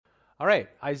All right,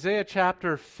 Isaiah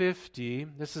chapter 50.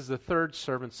 This is the third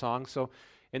servant song. So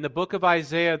in the book of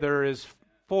Isaiah, there is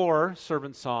 4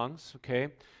 servant songs, okay?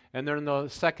 And they're in the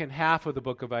second half of the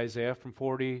book of Isaiah from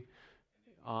 40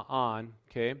 on,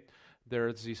 okay?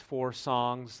 There's these 4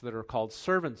 songs that are called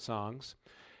servant songs.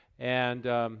 And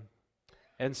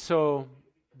so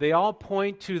they all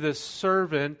point to the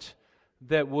servant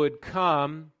that would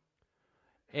come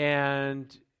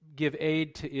and give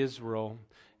aid to Israel.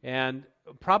 And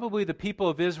probably the people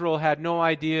of Israel had no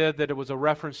idea that it was a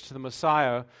reference to the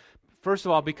Messiah. First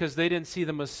of all, because they didn't see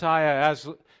the Messiah as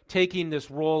taking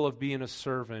this role of being a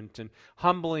servant and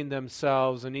humbling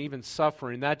themselves and even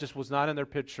suffering. That just was not in their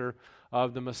picture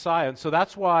of the Messiah. And so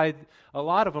that's why a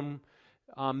lot of them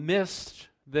missed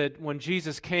that when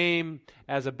Jesus came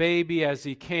as a baby, as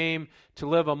he came to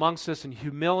live amongst us in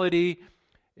humility,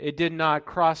 it did not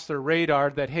cross their radar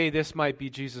that, hey, this might be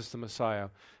Jesus the Messiah,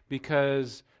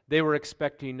 because they were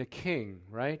expecting a king,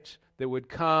 right? That would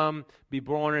come, be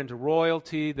born into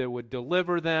royalty, that would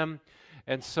deliver them.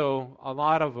 And so a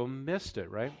lot of them missed it,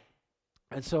 right?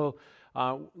 And so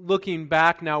looking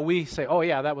back now, we say, oh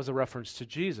yeah, that was a reference to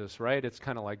Jesus, right? It's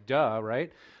kind of like, duh,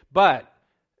 right? But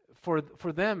for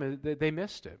them, they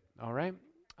missed it, all right?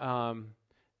 And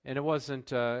it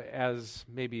wasn't as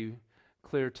maybe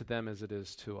clear to them as it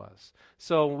is to us.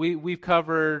 So we've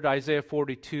covered Isaiah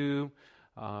 42.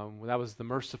 That was the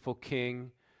merciful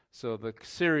king. So the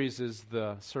series is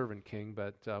the servant king,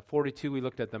 but 42 we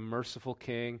looked at the merciful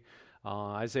king.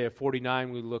 Isaiah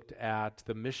 49 we looked at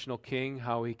the missional king,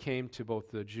 how he came to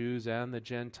both the Jews and the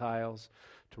Gentiles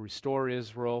to restore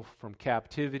Israel from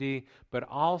captivity, but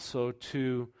also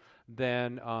to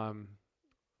then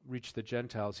reach the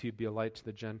Gentiles. He'd be a light to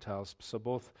the Gentiles. So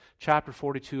both chapter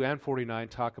 42 and 49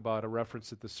 talk about a reference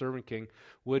that the servant king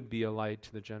would be a light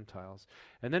to the Gentiles.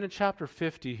 And then in chapter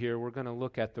 50 here, we're going to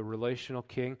look at the relational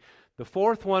king. The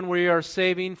fourth one we are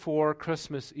saving for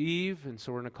Christmas Eve, and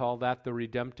so we're going to call that the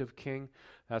redemptive king.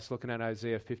 That's looking at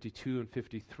Isaiah 52 and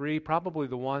 53, probably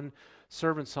the one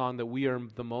servant song that we are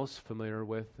the most familiar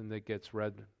with and that gets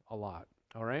read a lot.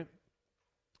 All right?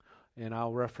 And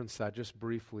I'll reference that just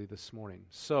briefly this morning.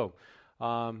 So,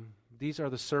 these are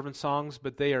the servant songs,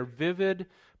 but they are vivid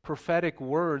prophetic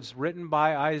words written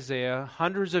by Isaiah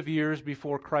hundreds of years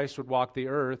before Christ would walk the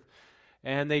earth,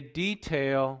 and they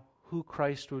detail who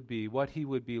Christ would be, what he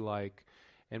would be like,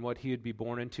 and what he would be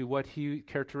born into,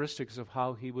 characteristics of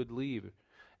how he would lead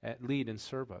and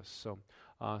serve us. So,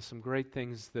 some great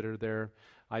things that are there.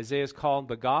 Isaiah is called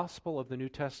the gospel of the New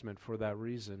Testament for that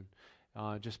reason,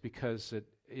 just because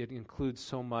it includes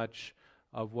so much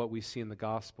of what we see in the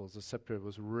Gospels, except it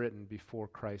was written before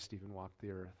Christ even walked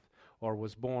the earth or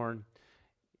was born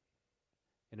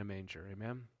in a manger.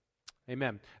 Amen?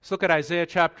 Amen. Let's look at Isaiah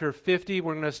chapter 50.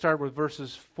 We're going to start with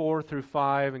verses 4 through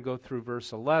 5 and go through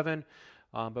verse 11.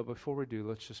 But before we do,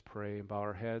 let's just pray and bow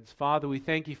our heads. Father, we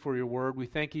thank you for your word. We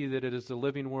thank you that it is the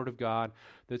living word of God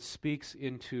that speaks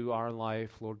into our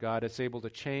life, Lord God. It's able to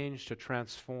change, to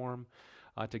transform,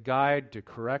 to guide, to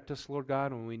correct us, Lord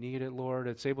God, when we need it, Lord.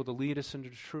 It's able to lead us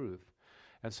into truth.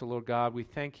 And so, Lord God, we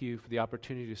thank you for the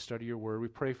opportunity to study your word. We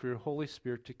pray for your Holy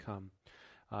Spirit to come,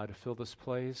 to fill this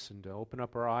place and to open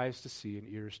up our eyes to see and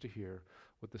ears to hear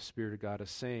what the Spirit of God is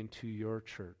saying to your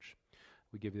church.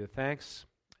 We give you the thanks.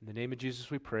 In the name of Jesus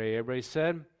we pray. Everybody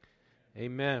said,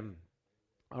 amen.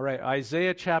 All right,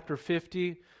 Isaiah chapter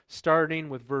 50, starting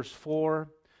with verse 4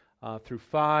 through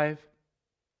 5.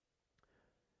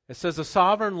 It says, the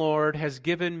sovereign Lord has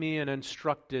given me an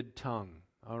instructed tongue.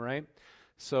 All right?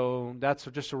 So that's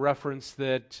just a reference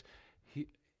that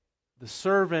the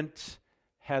servant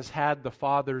has had the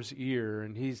Father's ear,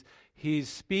 and he's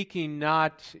speaking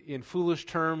not in foolish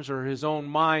terms or his own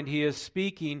mind. He is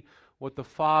speaking what the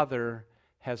Father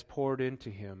has poured into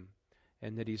him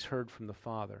and that he's heard from the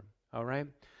Father. All right?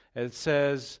 It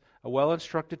says, a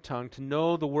well-instructed tongue to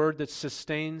know the word that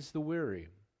sustains the weary.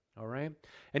 All right?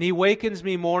 And he wakens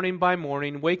me morning by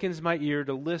morning, wakens my ear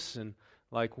to listen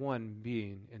like one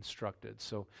being instructed.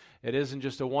 So it isn't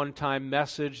just a one-time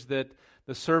message that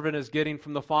the servant is getting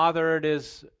from the Father.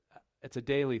 It's a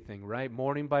daily thing, right?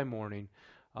 Morning by morning,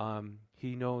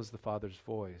 he knows the Father's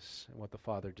voice and what the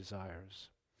Father desires.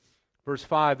 Verse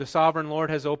 5, the sovereign Lord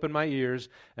has opened my ears,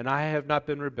 and I have not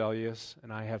been rebellious,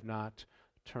 and I have not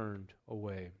turned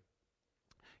away.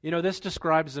 You know, this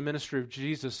describes the ministry of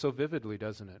Jesus so vividly,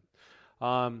 doesn't it?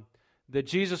 That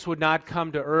Jesus would not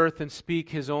come to earth and speak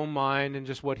his own mind and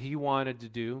just what he wanted to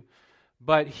do,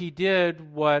 but he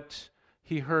did what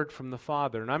he heard from the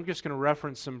Father. And I'm just going to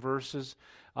reference some verses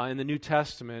in the New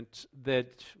Testament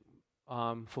that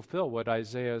fulfill what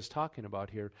Isaiah is talking about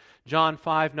here. John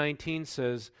 5:19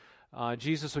 says,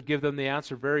 Jesus would give them the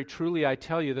answer, very truly I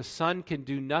tell you, the Son can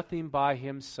do nothing by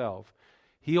himself.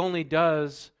 He only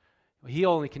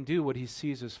can do what he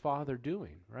sees his Father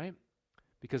doing, right?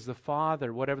 Because the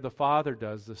Father, whatever the Father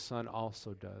does, the Son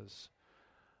also does.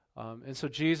 And so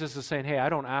Jesus is saying, hey, I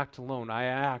don't act alone. I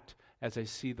act as I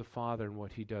see the Father and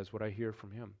what he does, what I hear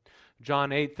from him. John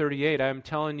 8:38, I am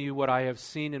telling you what I have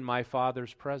seen in my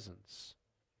Father's presence.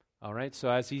 All right, so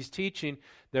as he's teaching,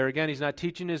 there again, he's not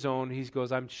teaching his own. He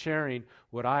goes, I'm sharing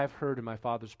what I've heard in my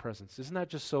Father's presence. Isn't that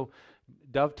just so,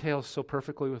 dovetails so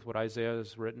perfectly with what Isaiah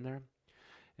has written there?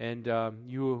 And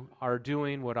you are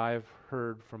doing what I've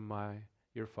heard from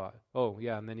your Father. Oh,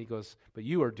 yeah, and then he goes, but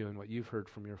you are doing what you've heard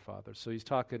from your Father. So he's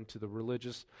talking to the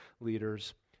religious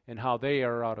leaders and how they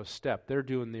are out of step. They're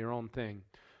doing their own thing,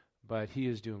 but he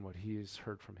is doing what he has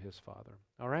heard from his Father.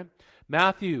 All right?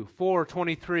 Matthew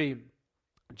 4:23,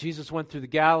 Jesus went through the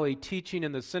Galilee, teaching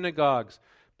in the synagogues,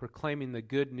 proclaiming the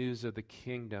good news of the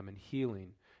kingdom and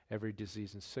healing every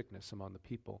disease and sickness among the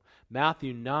people.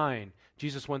 Matthew 9,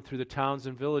 Jesus went through the towns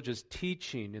and villages,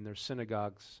 teaching in their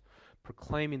synagogues,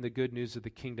 proclaiming the good news of the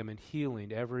kingdom and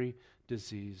healing every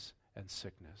disease and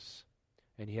sickness.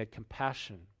 And he had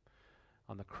compassion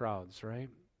on the crowds, right?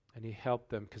 And he helped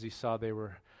them because he saw they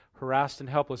were harassed and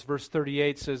helpless. Verse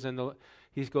 38 says,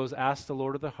 he goes, ask the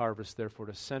Lord of the harvest, therefore,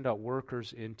 to send out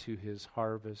workers into his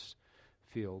harvest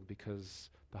field, because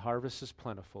the harvest is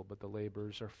plentiful, but the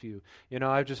laborers are few. You know,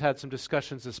 I've just had some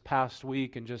discussions this past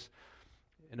week, and just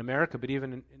in America, but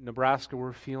even in Nebraska,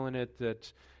 we're feeling it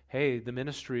that, hey, the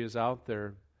ministry is out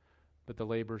there, but the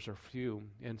laborers are few.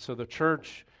 And so the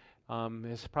church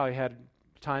has probably had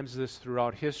times this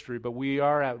throughout history, but we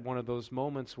are at one of those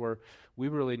moments where we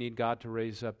really need God to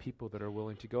raise up people that are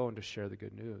willing to go and to share the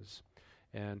good news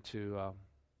and to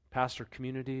pastor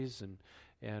communities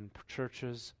and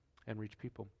churches and reach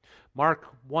people. Mark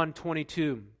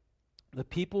 1:22, the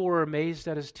people were amazed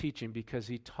at his teaching because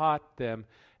he taught them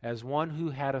as one who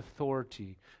had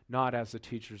authority, not as the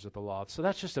teachers of the law. So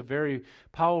that's just a very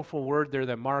powerful word there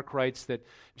that Mark writes, that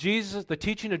Jesus, the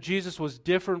teaching of Jesus was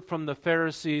different from the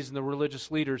Pharisees and the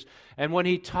religious leaders. And when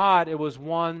he taught, it was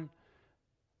one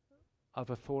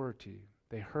of authority.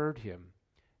 They heard him,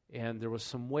 and there was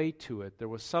some weight to it. There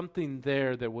was something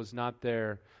there that was not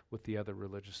there with the other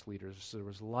religious leaders. There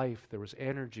was life, there was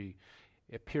energy.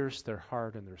 It pierced their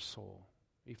heart and their soul.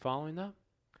 Are you following that?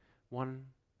 One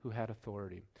who had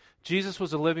authority. Jesus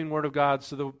was a living Word of God.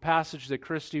 So the passage that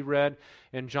Christy read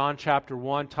in John chapter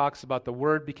 1 talks about the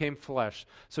Word became flesh.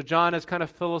 So John is kind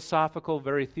of philosophical,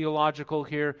 very theological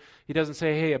here. He doesn't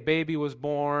say, hey, a baby was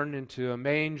born into a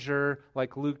manger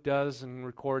like Luke does and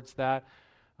records that.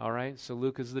 All right, so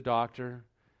Luke is the doctor.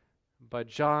 But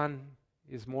John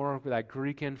is more of that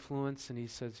Greek influence, and he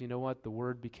says, you know what? The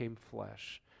Word became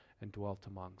flesh and dwelt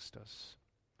amongst us.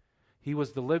 He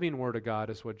was the living Word of God,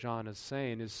 is what John is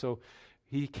saying. Is so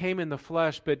he came in the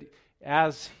flesh, but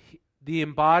as the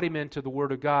embodiment of the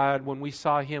Word of God, when we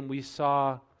saw him, we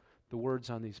saw the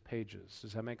words on these pages.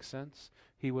 Does that make sense?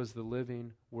 He was the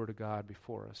living Word of God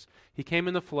before us. He came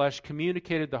in the flesh,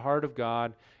 communicated the heart of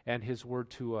God and his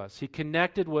Word to us. He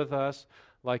connected with us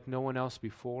like no one else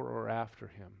before or after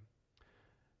him.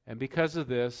 And because of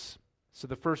this, so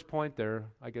the first point there,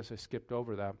 I guess I skipped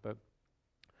over that, but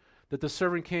that the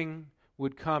servant king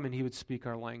would come and he would speak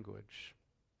our language,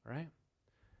 right?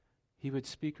 He would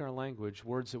speak our language,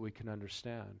 words that we can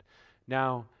understand.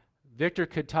 Now, Victor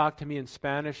could talk to me in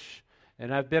Spanish,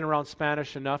 and I've been around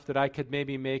Spanish enough that I could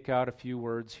maybe make out a few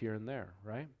words here and there,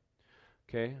 right?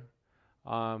 Okay?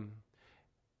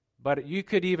 But you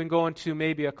could even go into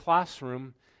maybe a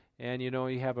classroom, and,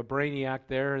 you have a brainiac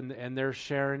there, and they're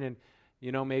sharing, and,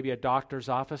 maybe a doctor's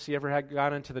office. You ever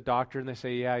gone into the doctor and they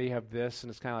say, yeah, you have this, and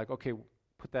it's kind of like, okay,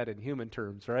 put that in human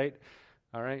terms, right?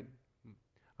 All right?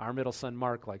 Our middle son,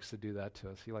 Mark, likes to do that to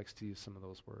us. He likes to use some of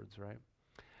those words, right?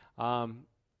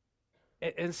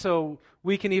 And so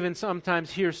we can even sometimes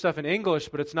hear stuff in English,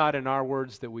 but it's not in our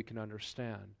words that we can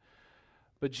understand.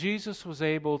 But Jesus was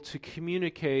able to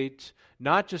communicate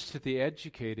not just to the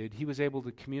educated, he was able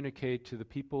to communicate to the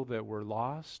people that were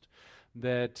lost,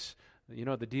 that,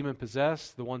 the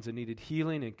demon-possessed, the ones that needed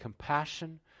healing and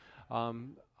compassion.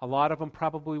 A lot of them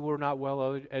probably were not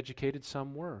well educated,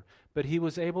 some were. But he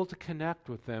was able to connect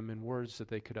with them in words that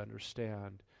they could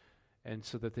understand, and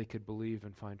so that they could believe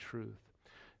and find truth.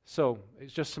 So,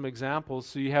 it's just some examples.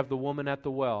 So you have the woman at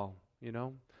the well,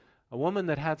 a woman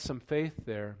that had some faith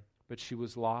there, but she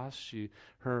was lost.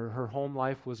 Her home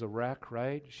life was a wreck,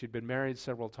 right? She'd been married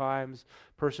several times.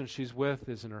 The person she's with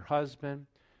isn't her husband.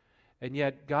 And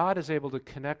yet God is able to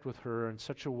connect with her in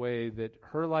such a way that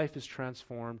her life is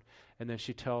transformed, and then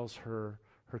she tells her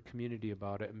her community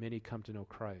about it, and many come to know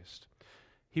Christ.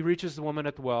 He reaches the woman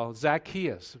at the well,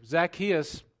 Zacchaeus.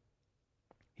 Zacchaeus,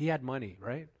 he had money,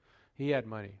 right? He had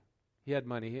money. He had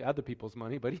money. He had other people's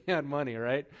money, but he had money,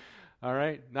 right? All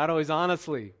right? Not always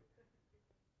honestly.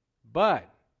 But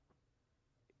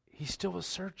he still was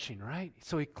searching, right?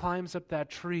 So he climbs up that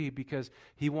tree because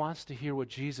he wants to hear what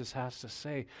Jesus has to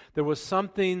say. There was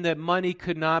something that money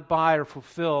could not buy or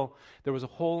fulfill. There was a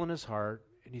hole in his heart,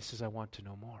 and he says, I want to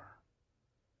know more.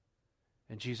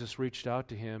 And Jesus reached out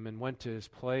to him and went to his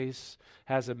place,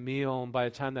 has a meal, and by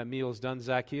the time that meal is done,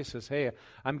 Zacchaeus says, hey,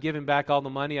 I'm giving back all the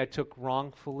money I took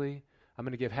wrongfully. I'm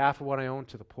going to give half of what I own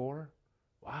to the poor.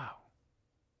 Wow.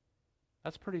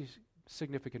 That's pretty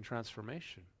significant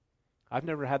transformation. I've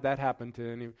never had that happen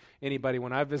to anybody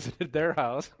when I visited their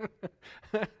house.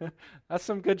 That's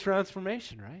some good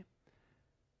transformation, right?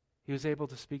 He was able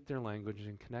to speak their language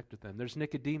and connect with them. There's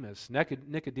Nicodemus.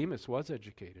 Nicodemus was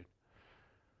educated.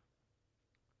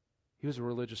 He was a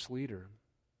religious leader.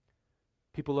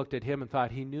 People looked at him and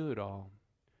thought he knew it all.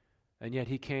 And yet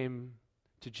he came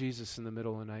to Jesus in the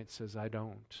middle of the night and says, I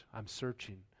don't. I'm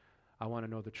searching. I want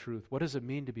to know the truth. What does it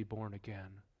mean to be born again?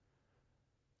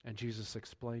 And Jesus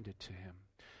explained it to him.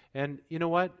 And you know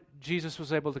what? Jesus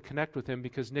was able to connect with him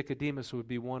because Nicodemus would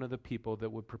be one of the people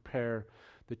that would prepare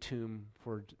the tomb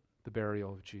for the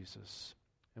burial of Jesus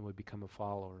and would become a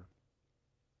follower.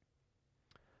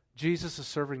 Jesus, the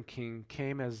servant king,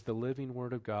 came as the living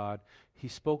word of God. He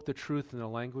spoke the truth in a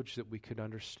language that we could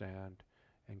understand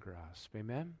and grasp.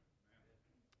 Amen?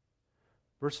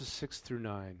 Verses 6 through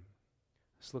 9.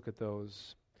 Let's look at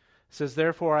those. It says,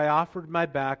 therefore I offered my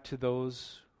back to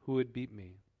those who would beat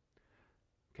me.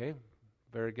 Okay,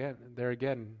 there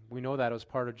again, we know that as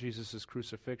part of Jesus'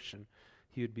 crucifixion.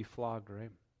 He would be flogged,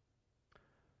 right?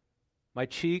 My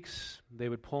cheeks, they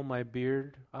would pull my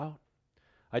beard out.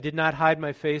 I did not hide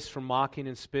my face from mocking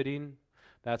and spitting.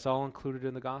 That's all included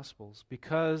in the Gospels.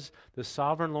 Because the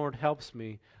sovereign Lord helps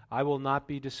me, I will not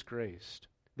be disgraced.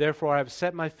 Therefore I have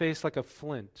set my face like a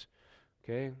flint.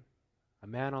 Okay, a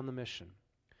man on the mission.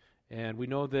 And we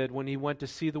know that when he went to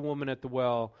see the woman at the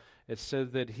well, it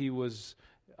said that he was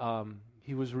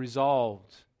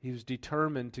resolved. He was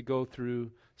determined to go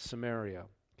through Samaria,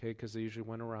 okay, because they usually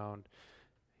went around.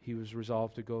 He was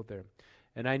resolved to go there.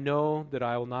 And I know that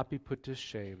I will not be put to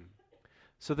shame.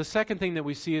 So the second thing that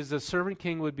we see is the servant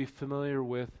king would be familiar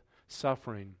with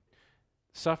suffering.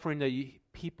 Suffering that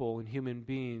people and human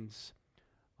beings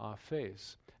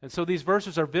face. And so these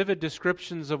verses are vivid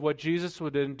descriptions of what Jesus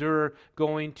would endure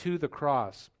going to the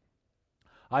cross.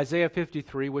 Isaiah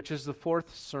 53, which is the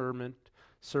fourth servant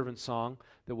song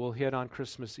that we'll hit on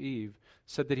Christmas Eve,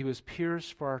 said that he was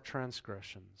pierced for our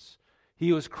transgressions.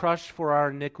 He was crushed for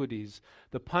our iniquities.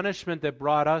 The punishment that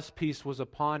brought us peace was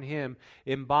upon him,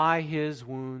 and by his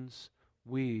wounds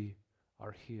we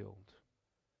are healed.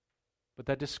 But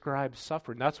that describes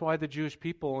suffering. That's why the Jewish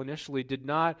people initially did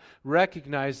not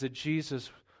recognize that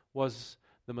Jesus was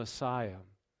the Messiah,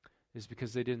 is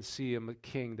because they didn't see him a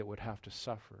king that would have to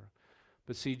suffer.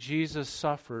 But see, Jesus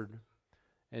suffered,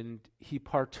 and he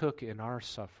partook in our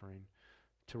suffering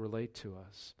to relate to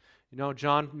us. You know,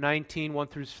 John 19, 1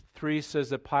 through 3 says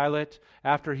that Pilate,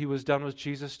 after he was done with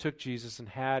Jesus, took Jesus and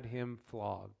had him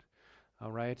flogged.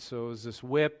 All right, so it was this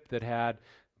whip that had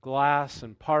glass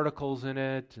and particles in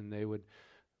it, and they would,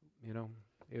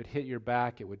 it would hit your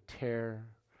back, it would tear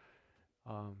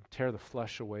the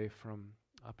flesh away from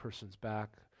a person's back.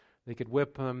 They could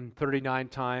whip them 39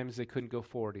 times, they couldn't go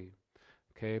 40,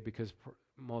 okay, because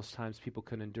most times people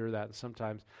can endure that, and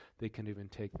sometimes they can even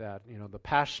take that. The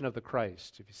Passion of the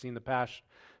Christ. If you've seen the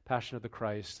Passion of the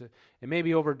Christ, it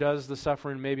maybe overdoes the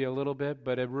suffering maybe a little bit,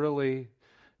 but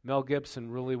Mel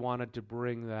Gibson really wanted to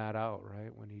bring that out,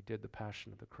 right, when he did the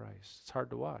Passion of the Christ. It's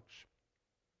hard to watch.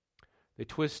 They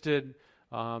twisted,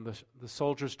 the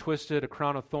soldiers twisted a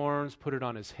crown of thorns, put it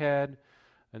on his head,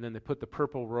 and then they put the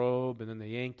purple robe, and then they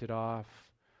yanked it off.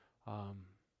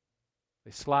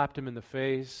 They slapped him in the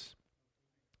face.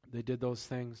 They did those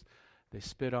things. They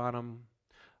spit on him.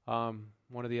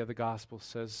 One of the other Gospels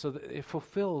says, so that it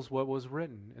fulfills what was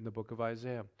written in the book of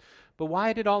Isaiah. But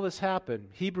why did all this happen?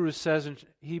 Hebrews says in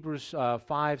Hebrews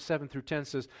 5, 7 through 10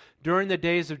 says, during the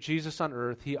days of Jesus on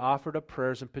earth, he offered up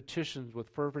prayers and petitions with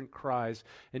fervent cries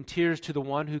and tears to the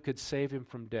one who could save him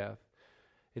from death.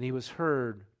 And he was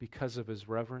heard because of his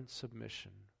reverent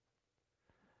submission.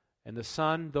 And the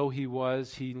Son, though he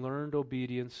learned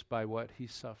obedience by what he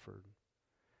suffered.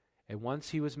 And once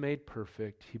he was made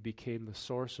perfect, he became the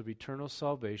source of eternal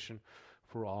salvation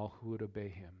for all who would obey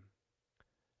him.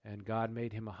 And God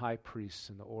made him a high priest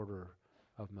in the order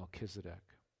of Melchizedek.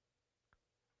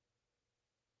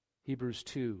 Hebrews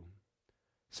 2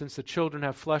 Since the children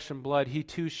have flesh and blood, he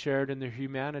too shared in their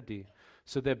humanity,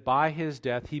 so that by his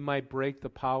death he might break the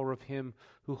power of him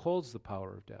who holds the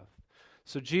power of death.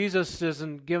 So Jesus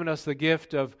isn't giving us the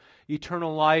gift of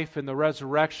eternal life and the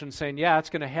resurrection, saying, yeah, it's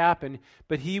going to happen,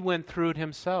 but he went through it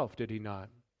himself, did he not?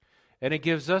 And it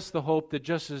gives us the hope that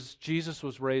just as Jesus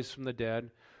was raised from the dead,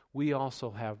 we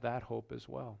also have that hope as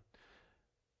well.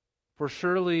 For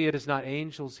surely it is not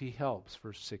angels he helps,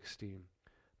 verse 16,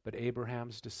 but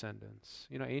Abraham's descendants.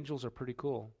 You know, angels are pretty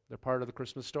cool. They're part of the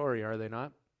Christmas story, are they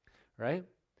not? Right?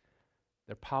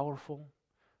 They're powerful,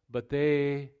 but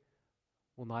they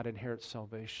will not inherit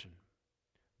salvation.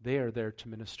 They are there to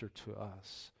minister to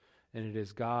us. And it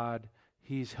is God,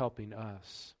 he's helping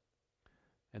us,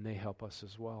 and they help us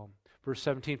as well. Verse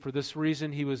 17, for this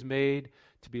reason he was made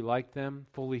to be like them,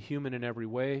 fully human in every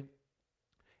way,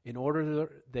 in order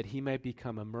that he might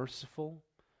become a merciful,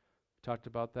 talked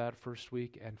about that first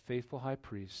week, and faithful high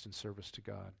priest in service to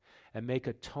God, and make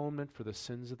atonement for the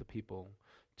sins of the people,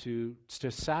 to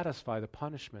satisfy the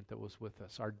punishment that was with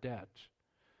us, our debt,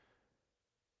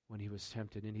 when he was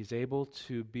tempted. And he's able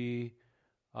to be,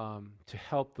 to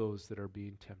help those that are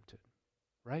being tempted,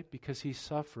 right? Because he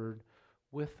suffered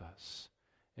with us,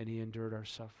 and he endured our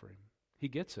suffering. He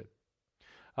gets it.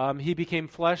 He became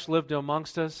flesh, lived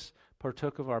amongst us,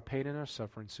 partook of our pain and our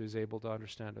suffering, so he's able to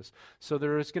understand us. So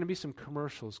there is going to be some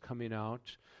commercials coming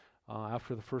out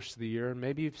after the first of the year, and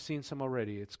maybe you've seen some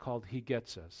already. It's called He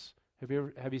Gets Us.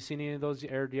 Have you seen any of those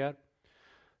aired yet?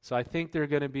 So I think they're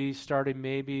going to be starting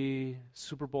maybe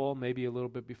Super Bowl, maybe a little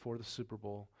bit before the Super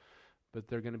Bowl, but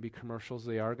they're going to be commercials.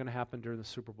 They are going to happen during the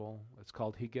Super Bowl. It's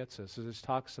called He Gets Us. So this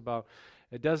talks about,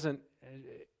 it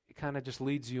kind of just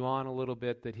leads you on a little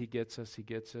bit that He gets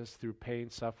us through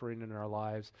pain, suffering in our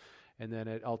lives. And then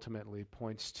it ultimately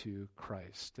points to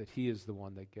Christ, that He is the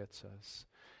one that gets us.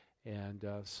 And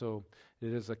so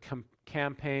it is a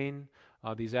campaign.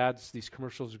 These ads, these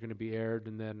commercials are going to be aired,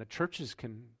 and then the churches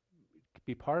can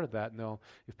be part of that. And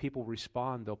if people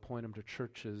respond, they'll point them to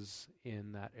churches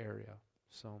in that area.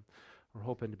 So we're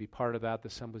hoping to be part of that. The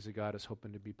Assemblies of God is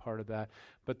hoping to be part of that.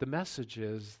 But the message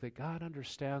is that God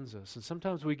understands us. And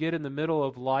sometimes we get in the middle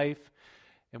of life,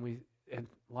 and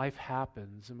life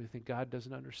happens, and we think God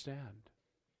doesn't understand.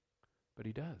 But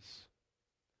He does.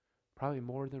 Probably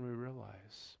more than we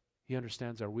realize. He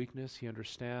understands our weakness. He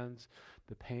understands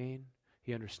the pain.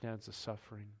 He understands the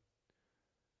suffering.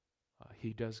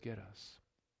 He does get us.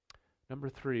 Number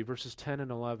 3, verses 10 and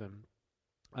 11.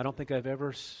 I don't think I've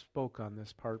ever spoken on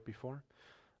this part before.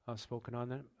 Spoken on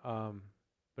that.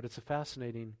 But it's a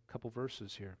fascinating couple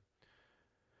verses here.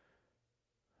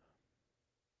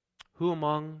 Who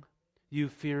among you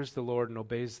fears the Lord and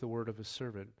obeys the word of His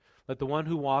servant? Let the one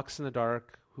who walks in the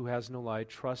dark, who has no light,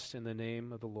 trust in the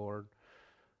name of the Lord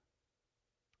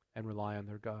and rely on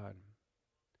their God.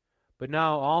 But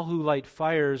now all who light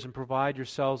fires and provide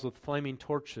yourselves with flaming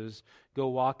torches, go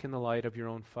walk in the light of your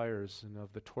own fires and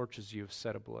of the torches you have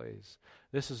set ablaze.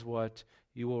 This is what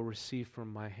you will receive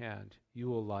from my hand. You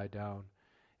will lie down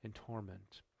in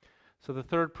torment. So the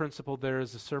third principle there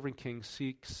is the servant king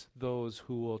seeks those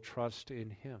who will trust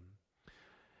in him.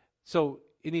 So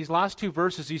in these last two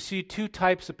verses, you see two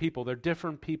types of people. They're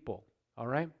different people, all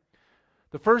right?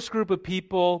 The first group of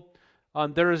people,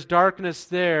 there is darkness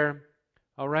there,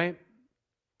 all right?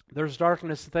 There's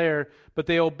darkness there, but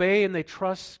they obey and they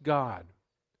trust God,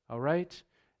 all right?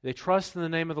 They trust in the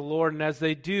name of the Lord, and as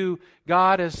they do,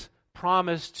 God has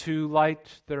promised to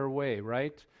light their way,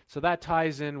 right? So that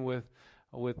ties in with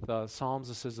Psalms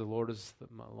that says the Lord is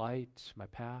my light, my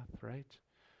path, right?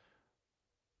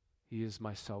 He is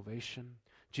my salvation.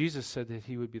 Jesus said that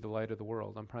He would be the light of the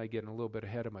world. I'm probably getting a little bit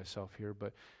ahead of myself here,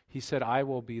 but He said, I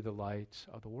will be the light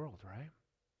of the world, right?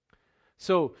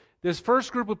 So this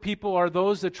first group of people are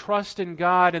those that trust in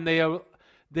God, and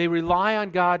they rely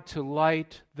on God to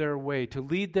light their way, to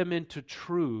lead them into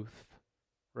truth,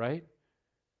 right?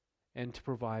 And to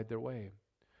provide their way,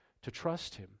 to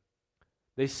trust Him.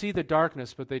 They see the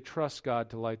darkness, but they trust God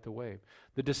to light the way.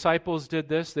 The disciples did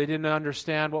this. They didn't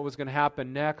understand what was going to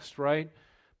happen next, right?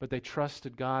 But they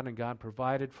trusted God, and God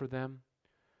provided for them.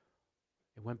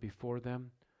 It went before them.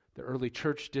 The early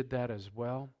church did that as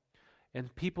well.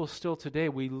 And people still today,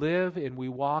 we live and we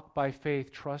walk by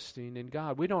faith, trusting in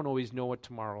God. We don't always know what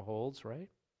tomorrow holds, right?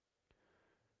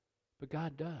 But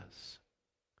God does.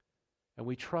 And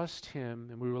we trust Him,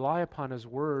 and we rely upon His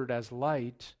Word as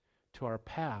light to our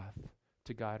path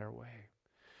to guide our way.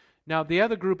 Now, the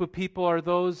other group of people are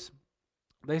those,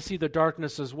 they see the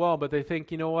darkness as well, but they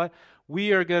think, you know what?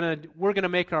 We're going to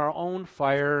make our own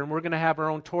fire, and we're going to have our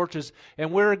own torches,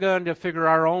 and we're going to figure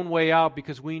our own way out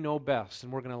because we know best,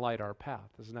 and we're going to light our path.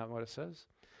 Isn't that what it says?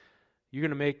 They're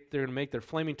going to make their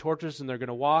flaming torches, and they're going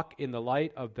to walk in the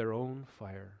light of their own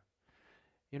fire.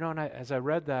 You know, and as I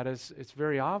read that, it's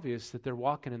very obvious that they're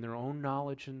walking in their own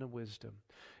knowledge and the wisdom.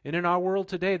 And in our world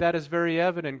today, that is very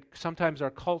evident. Sometimes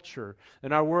our culture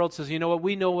and our world says, you know what,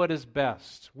 we know what is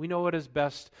best. We know what is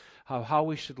best, how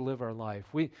we should live our life.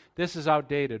 This is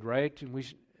outdated, right? And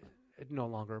it no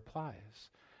longer applies.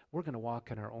 We're going to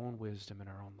walk in our own wisdom and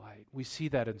our own light. We see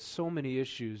that in so many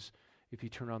issues if you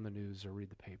turn on the news or read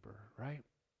the paper, right?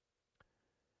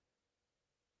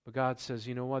 But God says,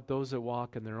 you know what? Those that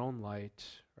walk in their own light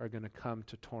are going to come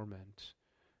to torment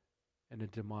and a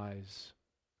demise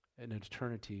and an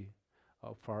eternity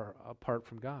far apart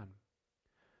from God.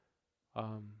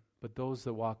 But those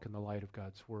that walk in the light of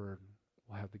God's Word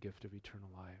will have the gift of eternal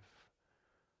life.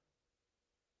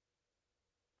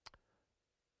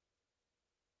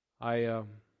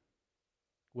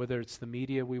 Whether it's the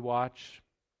media we watch,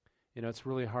 you know, it's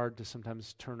really hard to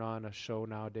sometimes turn on a show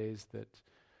nowadays that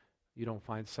you don't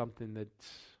find something that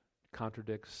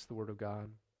contradicts the Word of God.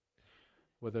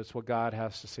 Whether it's what God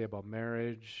has to say about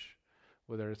marriage,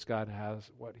 whether it's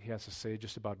what He has to say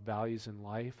just about values in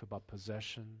life, about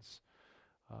possessions.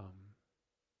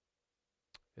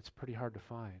 It's pretty hard to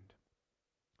find.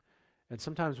 And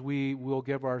sometimes we will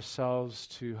give ourselves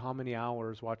to how many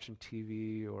hours watching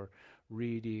TV or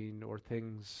reading or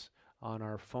things on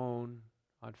our phone,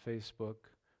 on Facebook,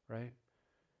 right?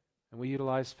 And we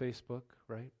utilize Facebook,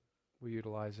 right? We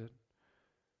utilize it.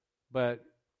 But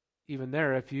even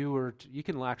there, if you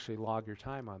can actually log your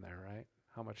time on there, right?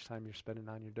 How much time you're spending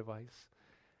on your device.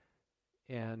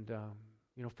 And,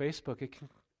 you know, Facebook,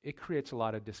 it creates a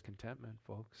lot of discontentment,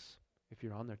 folks, if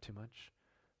you're on there too much.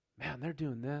 Man, they're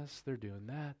doing this, they're doing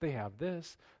that, they have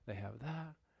this, they have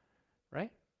that,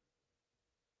 right?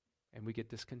 And we get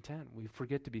discontent. We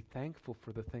forget to be thankful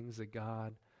for the things that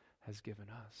God has given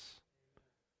us,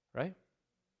 right?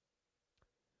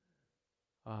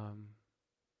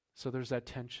 So there's that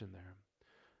tension there.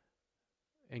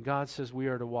 And God says we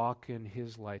are to walk in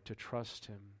His light, to trust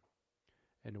Him,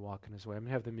 and to walk in His way. I'm going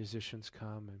to have the musicians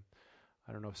come, and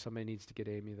I don't know if somebody needs to get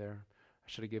Amy there. I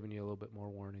should have given you a little bit more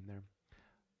warning there.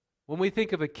 When we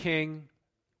think of a king,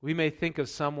 we may think of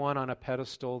someone on a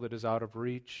pedestal that is out of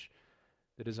reach,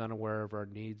 that is unaware of our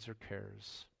needs or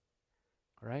cares.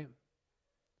 All right?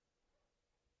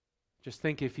 Just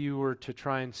think if you were to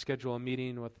try and schedule a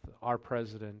meeting with our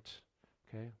president,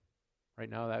 okay? Right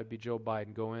now that would be Joe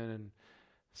Biden. Go in and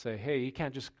say, hey, you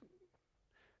can't just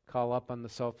call up on the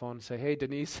cell phone and say, hey,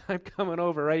 Denise, I'm coming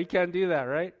over, right? You can't do that,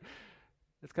 right?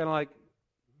 It's kind of like,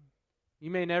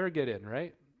 you may never get in,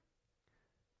 right?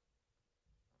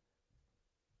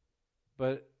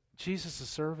 But Jesus, the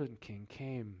servant king,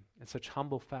 came in such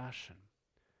humble fashion.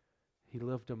 He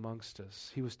lived amongst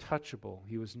us. He was touchable.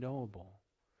 He was knowable.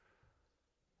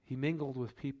 He mingled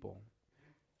with people.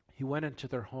 He went into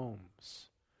their homes.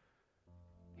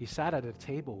 He sat at a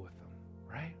table with them,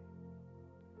 right?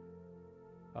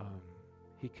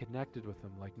 He connected with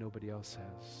them like nobody else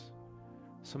has.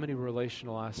 So many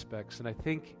relational aspects. And I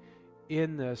think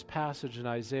in this passage in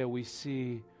Isaiah, we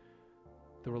see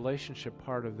the relationship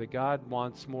part of that. God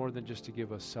wants more than just to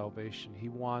give us salvation. He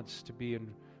wants to be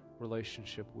in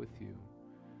relationship with you.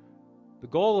 The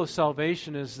goal of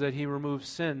salvation is that He removes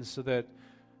sin so that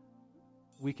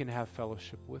we can have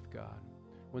fellowship with God.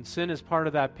 When sin is part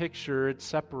of that picture, it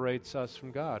separates us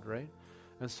from God, right?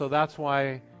 And so that's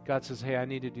why God says, hey, I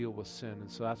need to deal with sin. And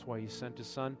so that's why He sent His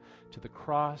Son to the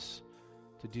cross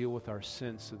to deal with our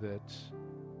sin so that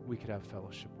we could have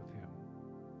fellowship with Him.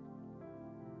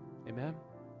 Amen?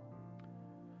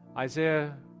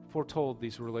 Isaiah foretold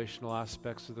these relational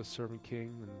aspects of the servant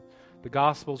king, and the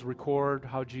Gospels record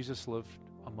how Jesus lived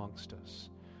amongst us,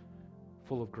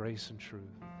 full of grace and truth,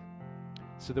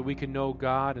 so that we can know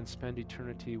God and spend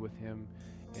eternity with Him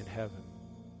in heaven.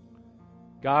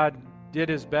 God did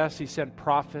His best. He sent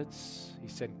prophets, He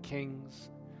sent kings,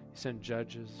 He sent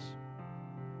judges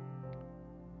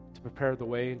to prepare the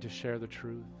way and to share the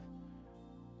truth.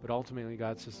 But ultimately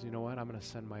God says, you know what? I'm going to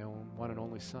send my own one and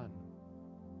only Son.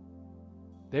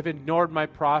 They've ignored my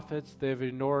prophets. They've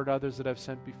ignored others that I've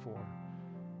sent before.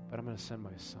 But I'm going to send my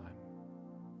Son.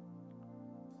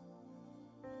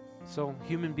 So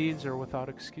human beings are without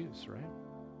excuse, right?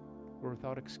 We're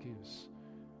without excuse.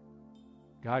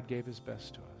 God gave His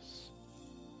best to us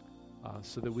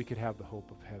so that we could have the hope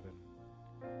of heaven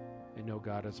and know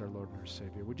God as our Lord and our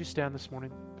Savior. Would you stand this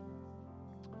morning?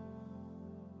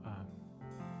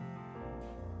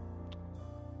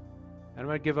 And I'm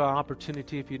going to give an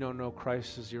opportunity if you don't know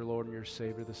Christ as your Lord and your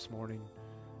Savior this morning.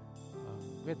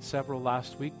 We had several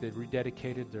last week that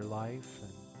rededicated their life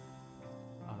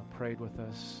and prayed with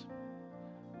us.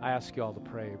 I ask you all to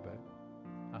pray, but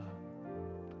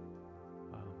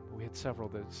we had several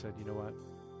that said, you know what,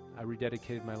 I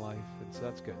rededicated my life, and so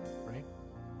that's good, right?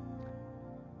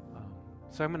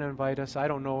 So I'm going to invite us. I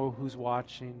don't know who's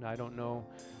watching. I don't know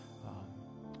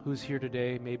who's here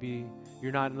today. Maybe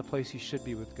you're not in the place you should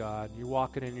be with God. You're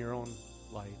walking in your own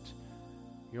light,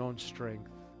 your own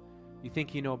strength. You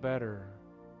think you know better,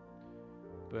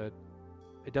 but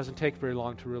it doesn't take very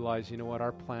long to realize, you know what,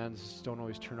 our plans don't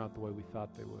always turn out the way we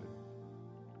thought they would.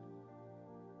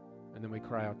 And then we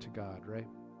cry out to God, right?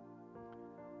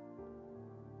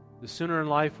 The sooner in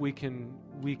life we can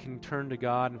turn to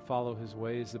God and follow His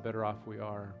ways, the better off we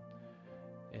are.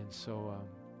 And so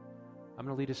I'm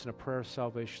going to lead us in a prayer of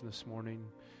salvation this morning.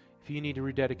 If you need to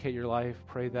rededicate your life,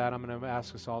 pray that. I'm going to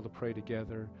ask us all to pray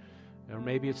together. Or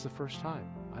maybe it's the first time.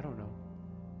 I don't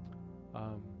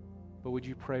know. But would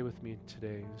you pray with me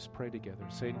today? Just pray together.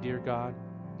 Say, dear God,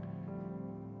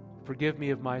 forgive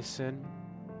me of my sin.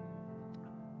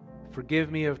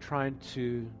 Forgive me of trying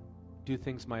to do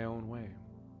things my own way.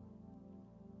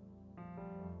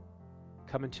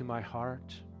 Come into my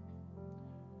heart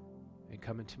and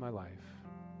come into my life.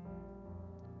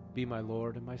 Be my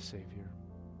Lord and my Savior.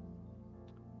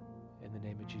 In the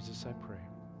name of Jesus I pray.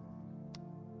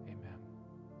 Amen.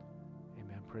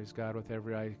 Amen. Praise God with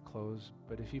every eye closed.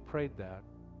 But if you prayed that,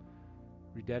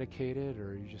 rededicated,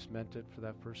 or you just meant it for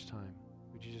that first time,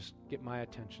 would you just get my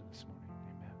attention this morning?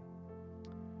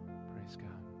 Amen. Praise God.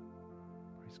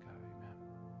 Praise God. Amen.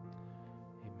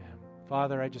 Amen.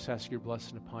 Father, I just ask your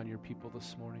blessing upon your people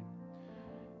this morning.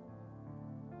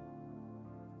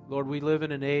 Lord, we live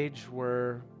in an age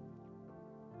where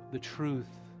the truth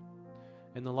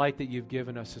and the light that you've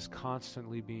given us is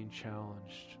constantly being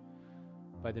challenged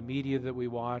by the media that we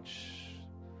watch,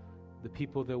 the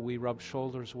people that we rub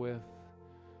shoulders with,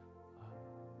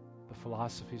 the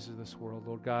philosophies of this world.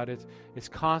 Lord God, it's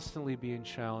constantly being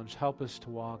challenged. Help us to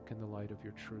walk in the light of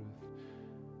your truth.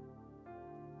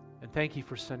 And thank you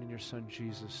for sending your Son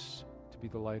Jesus to be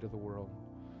the light of the world,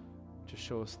 to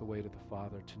show us the way to the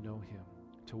Father, to know him,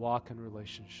 to walk in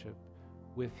relationship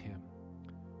with him,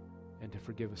 and to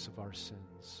forgive us of our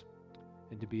sins,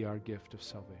 and to be our gift of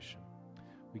salvation.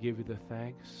 We give you the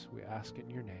thanks. We ask it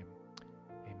in your name.